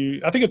 and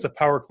then I think it's a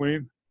power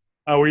clean,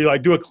 where you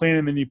like do a clean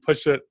and then you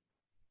push it,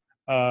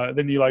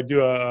 then you like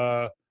do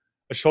a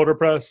shoulder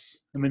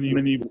press, and then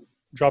you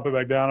drop it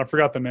back down. I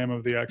forgot the name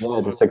of the actual.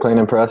 Yeah, just a clean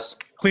and press.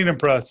 Clean and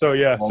press. So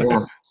yeah,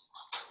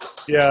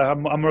 yeah,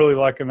 I'm really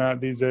liking that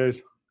these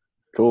days.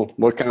 Cool.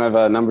 What kind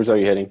of numbers are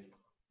you hitting?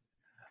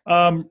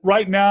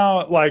 Right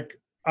now, like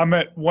I'm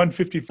at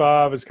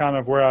 155 is kind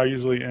of where I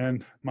usually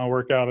end my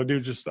workout.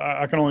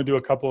 I can only do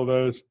a couple of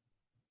those.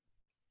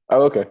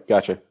 Oh, okay,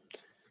 gotcha.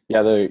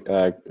 Yeah,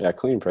 the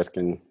clean press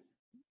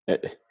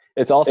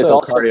it's also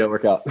a cardio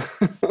workout.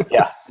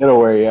 Yeah, it'll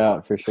wear you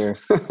out for sure.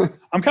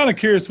 I'm kind of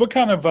curious, what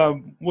kind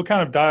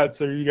of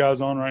diets are you guys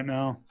on right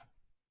now?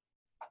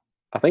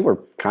 I think we're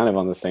kind of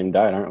on the same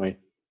diet, aren't we?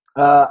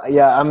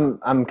 Yeah,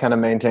 I'm kind of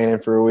maintaining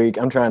for a week.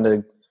 I'm trying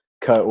to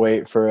cut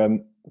weight for a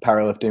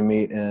powerlifting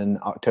meet in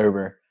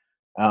October.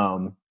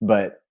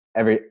 But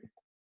I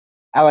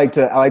like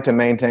to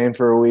maintain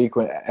for a week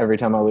every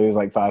time I lose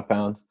like 5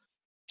 pounds,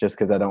 just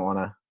because I don't want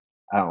to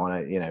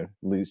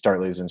start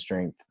losing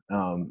strength.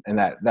 And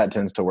that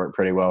tends to work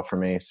pretty well for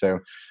me. So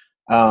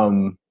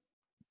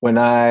when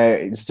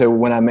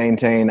I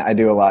maintain, I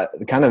do a lot,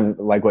 kind of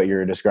like what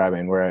you're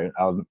describing, where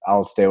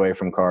I'll stay away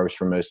from carbs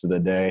for most of the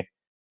day,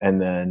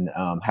 and then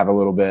have a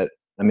little bit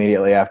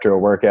immediately after a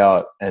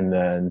workout, and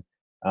then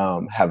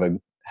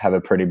have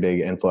a pretty big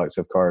influx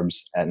of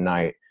carbs at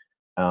night,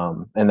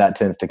 and that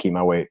tends to keep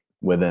my weight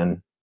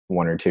within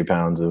 1 or 2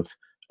 pounds of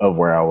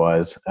where I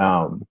was.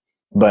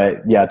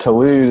 But yeah, to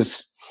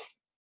lose,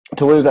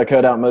 I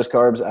cut out most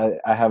carbs.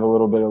 I have a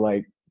little bit of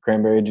like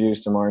cranberry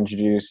juice, some orange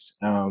juice,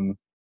 and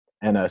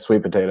a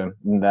sweet potato.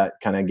 And that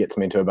kind of gets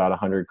me to about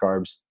 100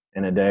 carbs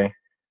in a day.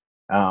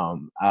 I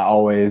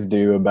always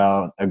do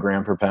about 1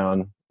 gram per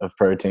pound of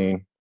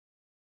protein.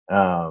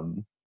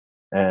 And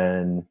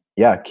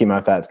yeah, keep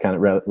my fats kind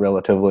of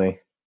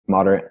relatively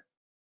moderate.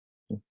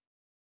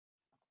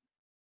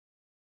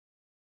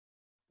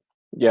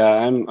 Yeah,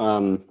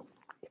 I'm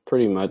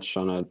pretty much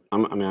I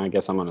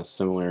guess I'm on a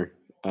similar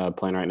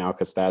plan right now,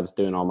 because Stad's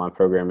doing all my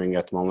programming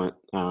at the moment.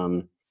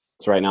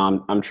 So right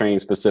now I'm training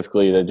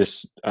specifically to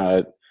just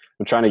I'm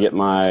trying to get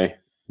my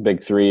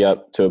big 3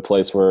 up to a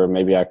place where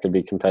maybe I could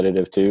be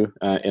competitive too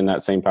in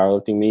that same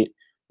powerlifting meet.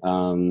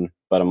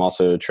 But I'm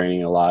also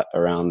training a lot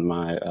around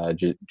my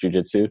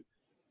jiu-jitsu.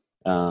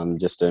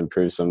 just to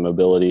improve some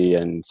mobility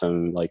and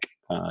some like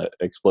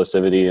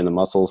explosivity in the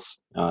muscles,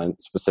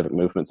 specific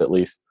movements at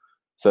least.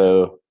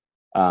 So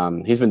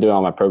he's been doing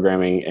all my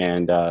programming,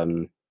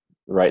 and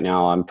right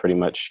now I'm pretty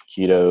much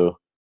keto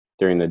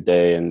during the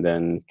day, and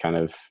then kind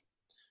of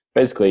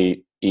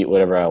basically eat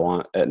whatever I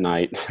want at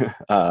night.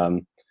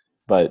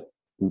 But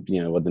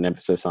with an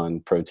emphasis on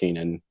protein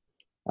and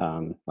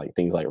like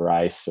things like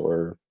rice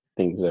or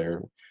things that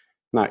are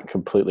not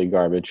completely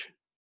garbage.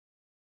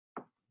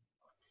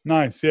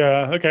 Nice.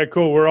 Yeah. Okay,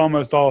 cool. We're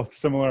almost all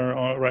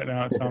similar right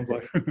now, it sounds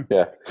like.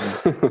 Yeah.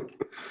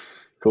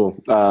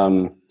 Cool.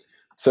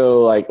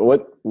 So like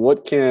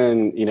what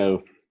can,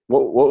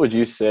 what would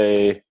you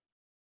say,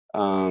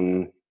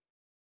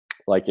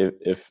 like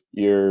if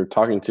you're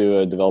talking to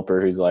a developer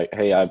who's like,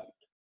 hey,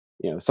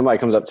 somebody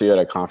comes up to you at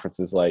a conference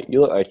and is like, you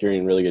look like you're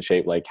in really good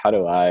shape. Like, how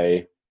do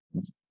I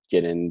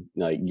get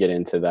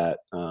into that,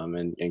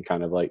 and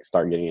kind of like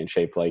start getting in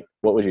shape? Like,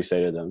 what would you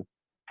say to them?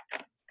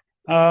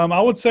 I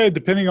would say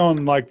depending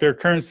on like their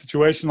current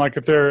situation, like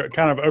if they're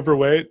kind of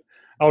overweight,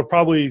 I would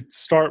probably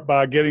start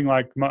by getting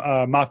like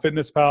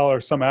MyFitnessPal or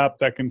some app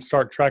that can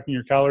start tracking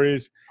your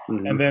calories,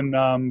 and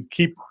then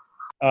keep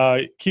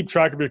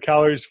track of your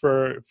calories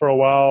for a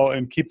while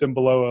and keep them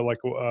below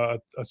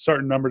a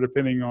certain number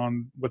depending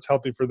on what's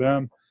healthy for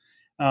them.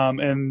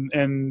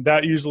 And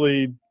that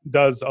usually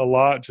does a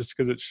lot just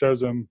because it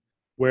shows them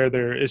where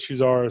their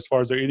issues are as far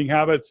as their eating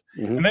habits.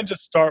 And then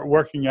just start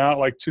working out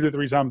like 2 to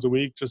 3 times a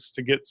week just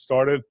to get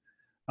started.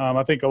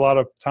 I think a lot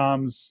of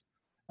times,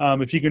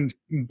 if you can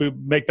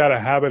make that a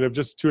habit of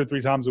just 2 or 3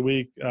 times a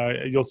week,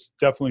 you'll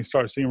definitely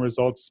start seeing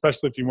results,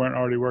 especially if you weren't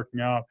already working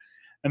out.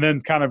 And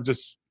then kind of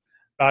just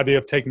the idea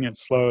of taking it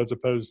slow as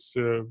opposed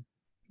to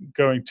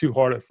going too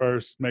hard at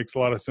first makes a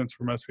lot of sense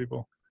for most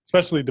people,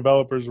 especially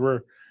developers.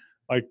 We're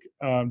like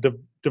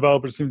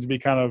developers seem to be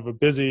kind of a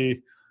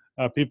busy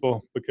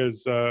people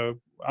because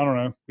I don't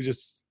know, we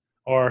just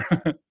are.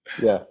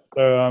 Yeah.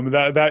 So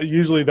that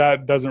usually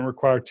that doesn't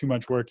require too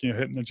much work.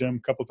 Hitting the gym a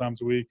couple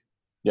times a week.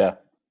 Yeah.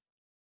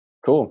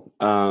 Cool.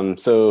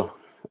 So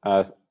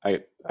I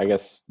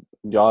guess,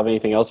 do y'all have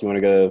anything else you want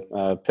to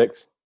go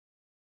picks?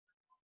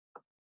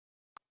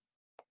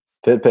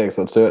 Fit picks.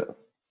 Let's do it.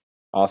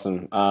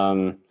 Awesome.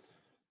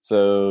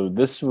 So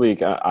this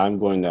week I'm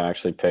going to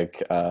actually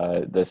pick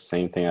the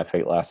same thing I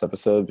picked last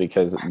episode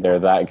because they're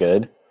that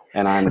good,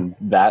 and I'm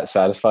that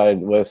satisfied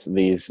with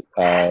these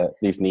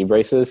knee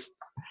braces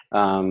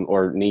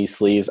or knee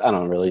sleeves. I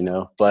don't really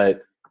know,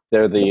 but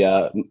they're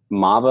the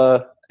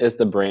Mava is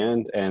the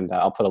brand, and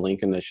I'll put a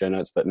link in the show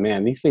notes. But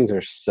man, these things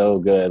are so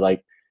good.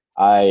 Like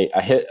I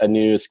hit a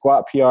new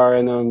squat PR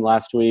in them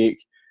last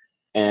week,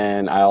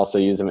 and I also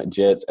use them at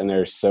JITS, and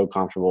they're so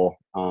comfortable.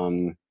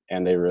 And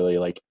they really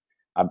like.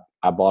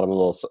 I bought them a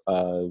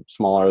little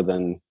smaller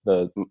than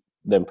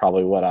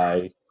probably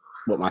what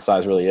my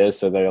size really is,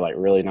 so they're like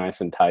really nice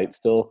and tight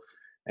still.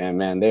 And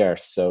man, they are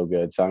so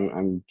good. So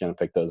I'm gonna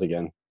pick those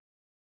again.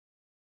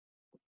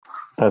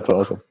 That's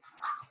awesome.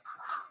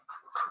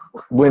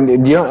 When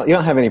you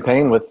don't have any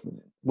pain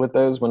with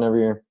those whenever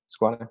you're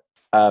squatting?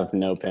 I have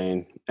no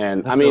pain,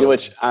 and That's I mean, really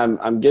which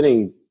I'm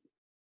getting.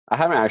 I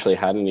haven't actually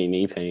had any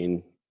knee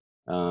pain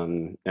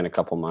in a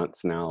couple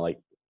months now, like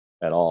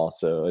at all.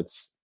 So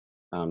it's.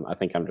 I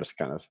think I'm just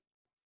kind of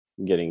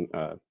getting,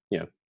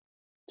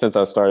 since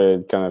I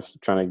started kind of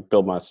trying to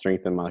build my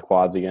strength in my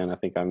quads again, I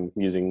think I'm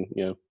using,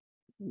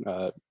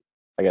 I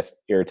guess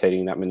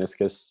irritating that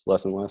meniscus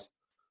less and less.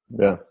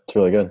 Yeah, it's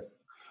really good.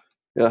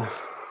 Yeah.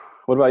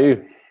 What about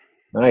you?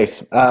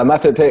 Nice. My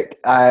fit pick,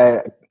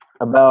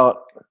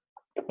 about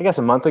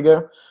a month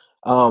ago,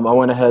 I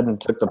went ahead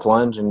and took the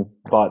plunge and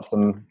bought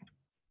some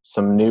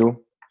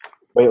new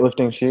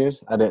weightlifting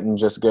shoes. I didn't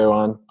just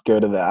go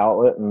to the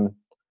outlet and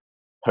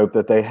hope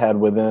that they had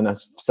within a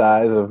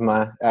size of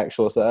my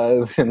actual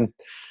size and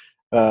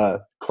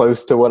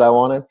close to what I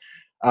wanted.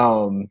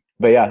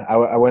 But yeah,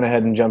 I went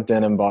ahead and jumped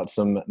in and bought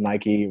some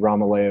Nike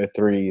Ramaleo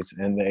 3s,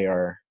 and they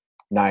are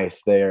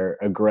nice. They are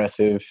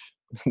aggressive.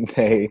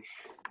 They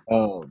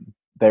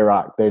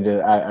rock. They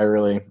just, I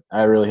really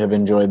have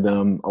enjoyed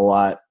them a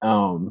lot.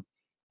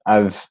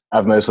 I've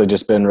mostly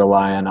just been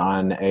relying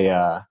on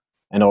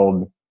an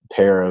old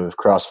pair of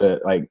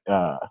CrossFit like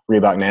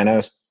Reebok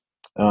Nanos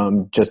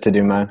just to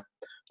do my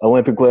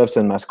Olympic lifts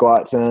and my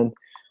squats in.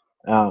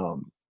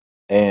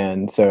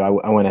 And so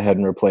I went ahead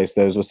and replaced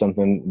those with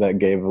something that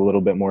gave a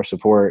little bit more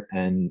support,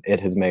 and it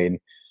has made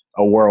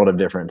a world of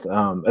difference,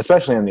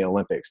 especially in the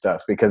Olympic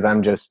stuff, because I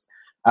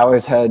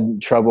always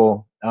had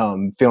trouble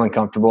feeling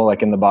comfortable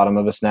like in the bottom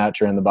of a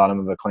snatch or in the bottom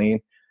of a clean,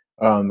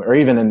 or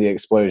even in the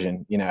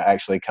explosion,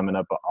 actually coming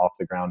up off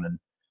the ground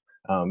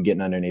and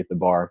getting underneath the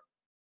bar.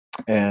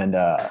 And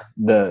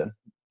the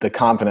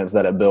confidence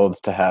that it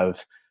builds to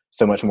have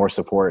so much more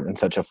support and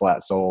such a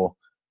flat sole,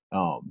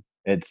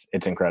 it's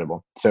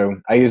incredible. So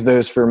I use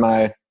those for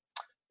my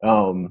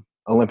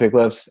Olympic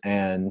lifts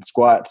and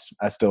squats.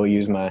 I still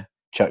use my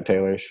Chuck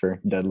Taylors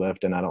for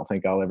deadlift, and I don't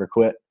think I'll ever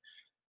quit.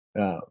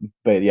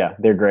 But yeah,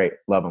 they're great.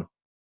 Love them.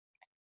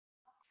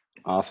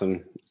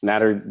 Awesome.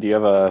 Natter, do you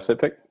have a fit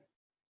pick?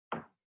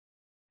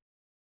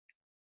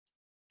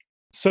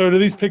 So do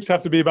these picks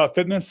have to be about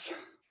fitness?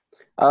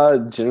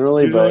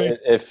 Generally, Usually?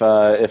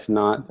 but if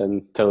not,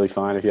 then totally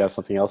fine if you have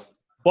something else.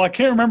 Well, I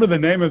can't remember the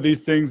name of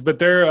these things, but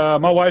they're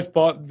my wife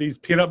bought these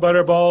peanut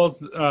butter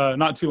balls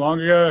not too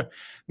long ago.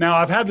 Now,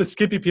 I've had the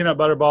Skippy peanut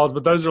butter balls,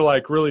 but those are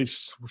like really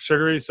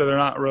sugary, so they're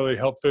not really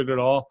health food at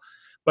all.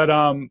 But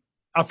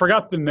I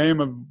forgot the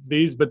name of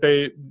these, but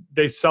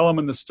they sell them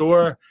in the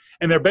store,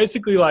 and they're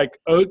basically like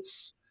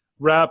oats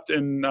wrapped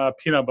in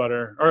peanut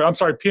butter, or I'm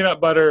sorry, peanut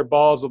butter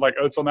balls with like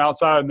oats on the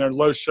outside, and they're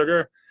low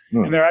sugar,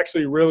 and they're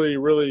actually really,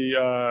 really,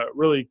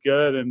 really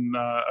good and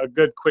a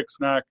good quick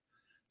snack.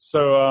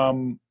 So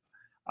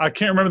I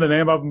can't remember the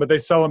name of them, but they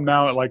sell them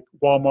now at like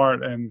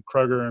Walmart and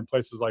Kroger and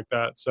places like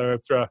that. So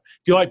if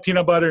you like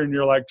peanut butter and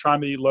you're like trying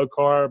to eat low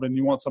carb and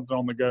you want something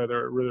on the go,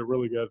 they're really,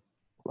 really good.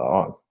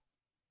 Oh,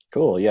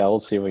 Cool. Yeah, we'll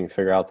see if we can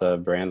figure out the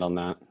brand on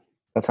that.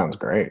 that sounds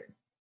great.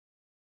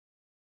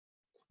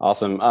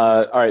 Awesome.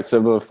 All right.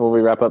 So before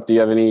we wrap up, do you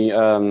have any,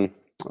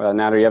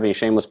 Natter, you have any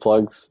shameless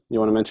plugs you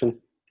want to mention?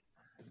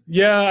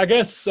 Yeah, I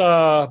guess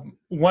the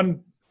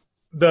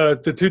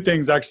two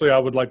things actually I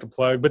would like to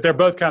plug, but they're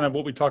both kind of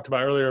what we talked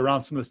about earlier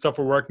around some of the stuff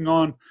we're working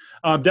on.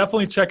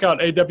 Definitely check out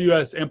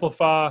AWS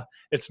Amplify.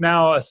 It's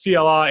now a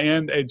CLI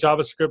and a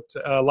JavaScript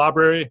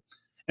library.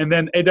 And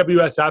then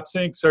AWS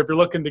AppSync. So if you're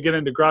looking to get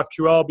into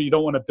GraphQL, but you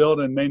don't want to build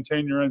and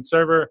maintain your own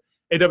server,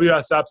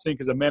 AWS AppSync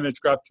is a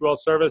managed GraphQL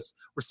service.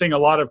 We're seeing a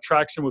lot of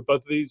traction with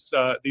both of these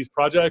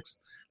projects.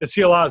 The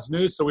CLI is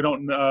new, so we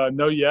don't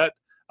know yet.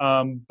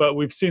 But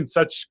we've seen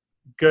such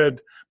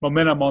good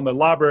momentum on the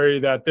library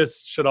that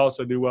this should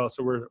also do well.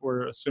 So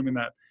we're assuming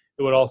that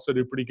it would also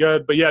do pretty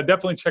good. But yeah,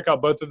 definitely check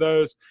out both of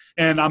those.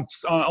 And I'm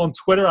on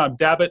Twitter. I'm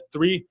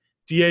Dabbit3,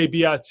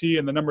 DABIT,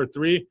 and the number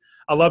 3.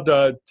 I love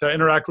to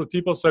interact with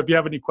people. So if you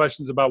have any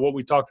questions about what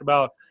we talked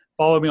about,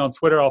 follow me on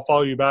Twitter. I'll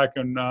follow you back,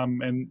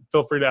 and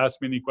feel free to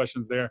ask me any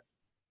questions there.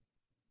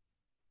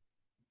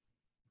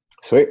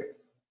 Sweet.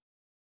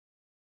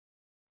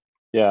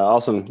 Yeah,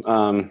 awesome.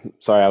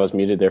 Sorry, I was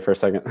muted there for a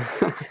second.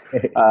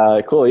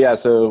 Cool. Yeah,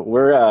 so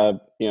we're,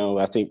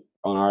 I think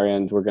on our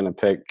end, we're going to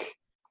pick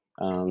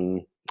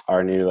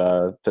our new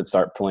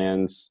FitStart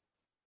plans.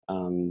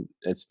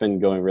 It's been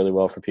going really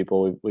well for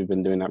people. We've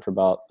been doing that for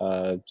about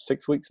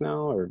 6 weeks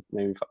now, or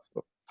maybe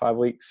 5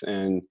 weeks,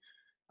 and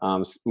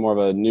it's more of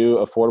a new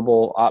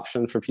affordable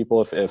option for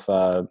people if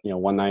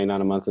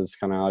 $199 a month is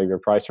kind of out of your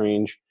price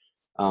range.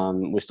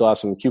 We still have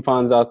some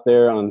coupons out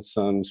there on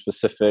some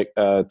specific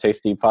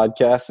tasty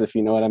podcasts, if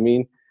you know what I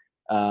mean.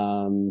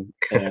 And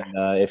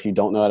if you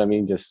don't know what I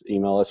mean, just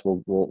email us.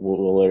 We'll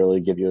literally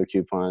give you a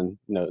coupon.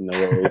 No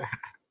worries.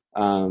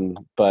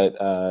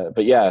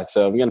 But yeah,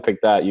 so I'm gonna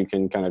pick that. You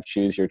can kind of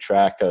choose your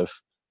track of,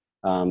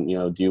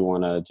 do you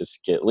want to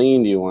just get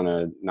lean? Do you want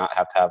to not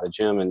have to have a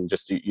gym and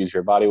just use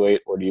your body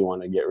weight, or do you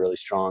want to get really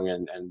strong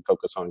and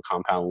focus on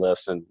compound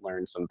lifts and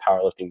learn some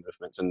powerlifting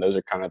movements? And those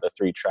are kind of the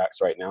 3 tracks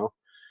right now.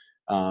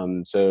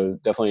 So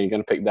definitely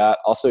going to pick that.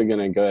 Also going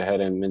to go ahead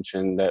and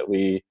mention that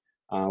we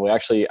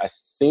actually, I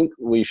think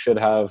we should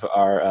have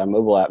our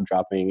mobile app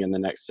dropping in the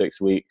next 6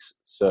 weeks.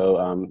 So,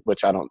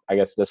 I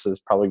guess this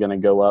is probably going to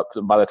go up.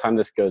 By the time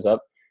this goes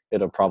up,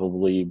 it'll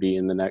probably be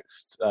in the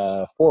next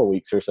 4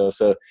 weeks or so.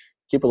 So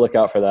keep a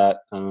lookout for that.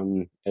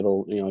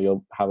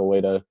 You'll have a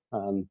way to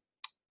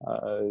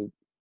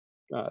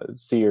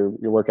see your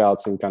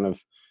workouts and kind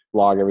of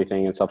log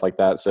everything and stuff like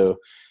that. So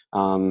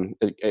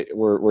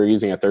we're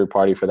using a third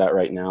party for that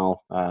right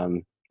now.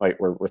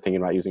 We're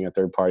thinking about using a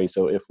third party.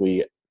 So if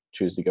we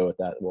choose to go with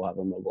that, we'll have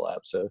a mobile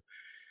app. So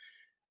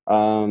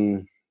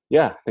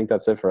yeah, I think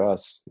that's it for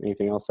us.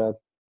 Anything else, Ed?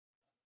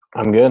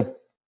 I'm good.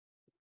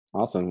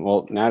 Awesome.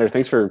 Well, Natter,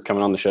 thanks for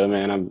coming on the show,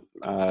 man.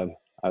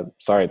 I'm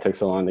sorry it took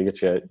so long to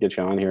get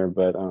you on here,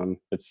 but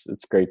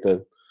it's great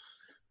to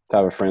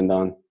have a friend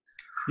on.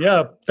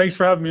 Yeah, thanks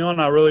for having me on.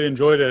 I really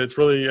enjoyed it. It's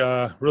really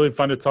really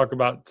fun to talk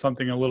about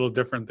something a little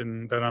different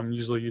than I'm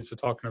usually used to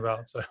talking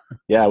about. So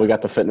yeah, we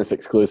got the fitness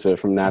exclusive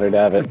from Natter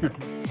Dabbit.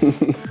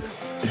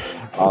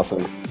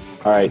 Awesome.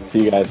 All right,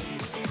 see you guys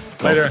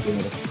later.